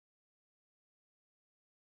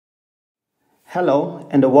Hello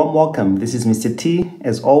and a warm welcome. This is Mr. T.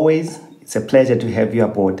 As always, it's a pleasure to have you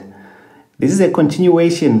aboard. This is a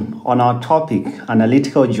continuation on our topic,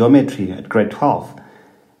 analytical geometry at grade 12.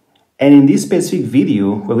 And in this specific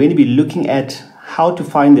video, we're going to be looking at how to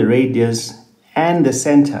find the radius and the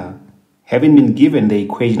center, having been given the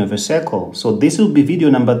equation of a circle. So this will be video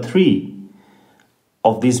number 3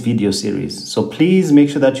 of this video series. So please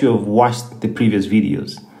make sure that you have watched the previous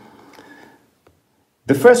videos.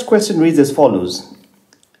 The first question reads as follows.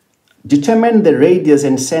 Determine the radius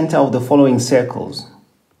and center of the following circles.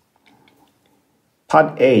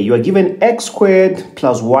 Part A, you are given x squared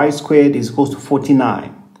plus y squared is equal to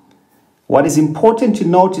 49. What is important to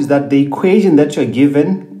note is that the equation that you are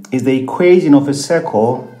given is the equation of a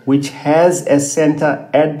circle which has a center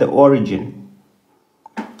at the origin.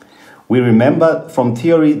 We remember from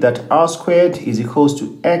theory that r squared is equals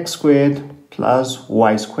to x squared plus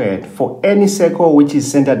y squared for any circle which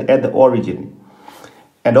is centered at the origin.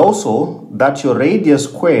 And also that your radius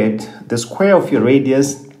squared, the square of your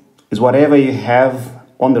radius, is whatever you have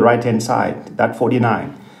on the right hand side, that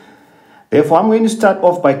 49. Therefore, I'm going to start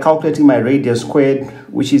off by calculating my radius squared,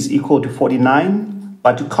 which is equal to 49.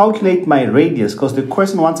 But to calculate my radius, because the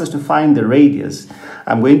question wants us to find the radius,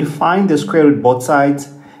 I'm going to find the square root both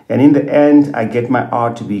sides, and in the end, I get my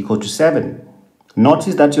r to be equal to 7.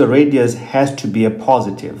 Notice that your radius has to be a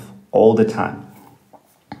positive all the time.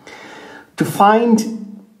 To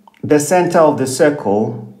find the center of the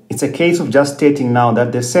circle, it's a case of just stating now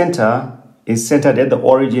that the center is centered at the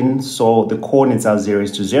origin, so the coordinates are 0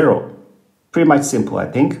 is to 0. Pretty much simple,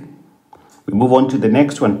 I think. We move on to the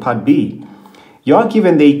next one, part B. You are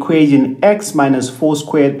given the equation x minus 4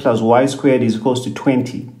 squared plus y squared is equals to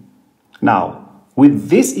 20. Now, with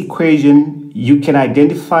this equation, you can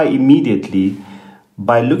identify immediately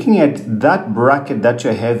by looking at that bracket that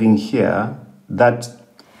you're having here, that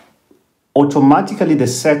automatically the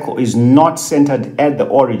circle is not centered at the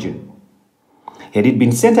origin. Had it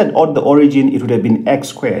been centered at the origin, it would have been x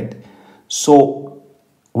squared. So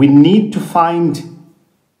we need to find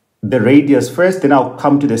the radius first, then I'll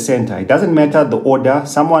come to the center. It doesn't matter the order.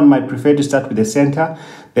 Someone might prefer to start with the center,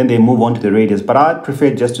 then they move on to the radius. But I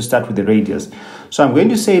prefer just to start with the radius. So I'm going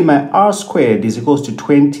to say my r squared is equals to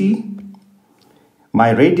 20.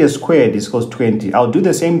 My radius squared is equals to 20. I'll do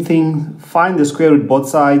the same thing. Find the square root both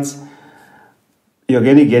sides. You're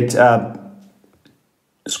going to get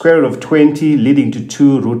square root of 20 leading to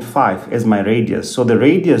 2 root 5 as my radius. So the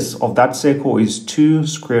radius of that circle is 2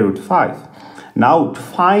 square root 5. Now to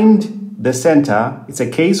find the center, it's a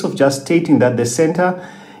case of just stating that the center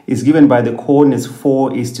is given by the coordinates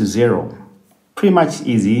 4 is to 0. Pretty much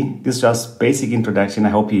easy. This is just basic introduction.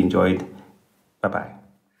 I hope you enjoyed. Bye-bye.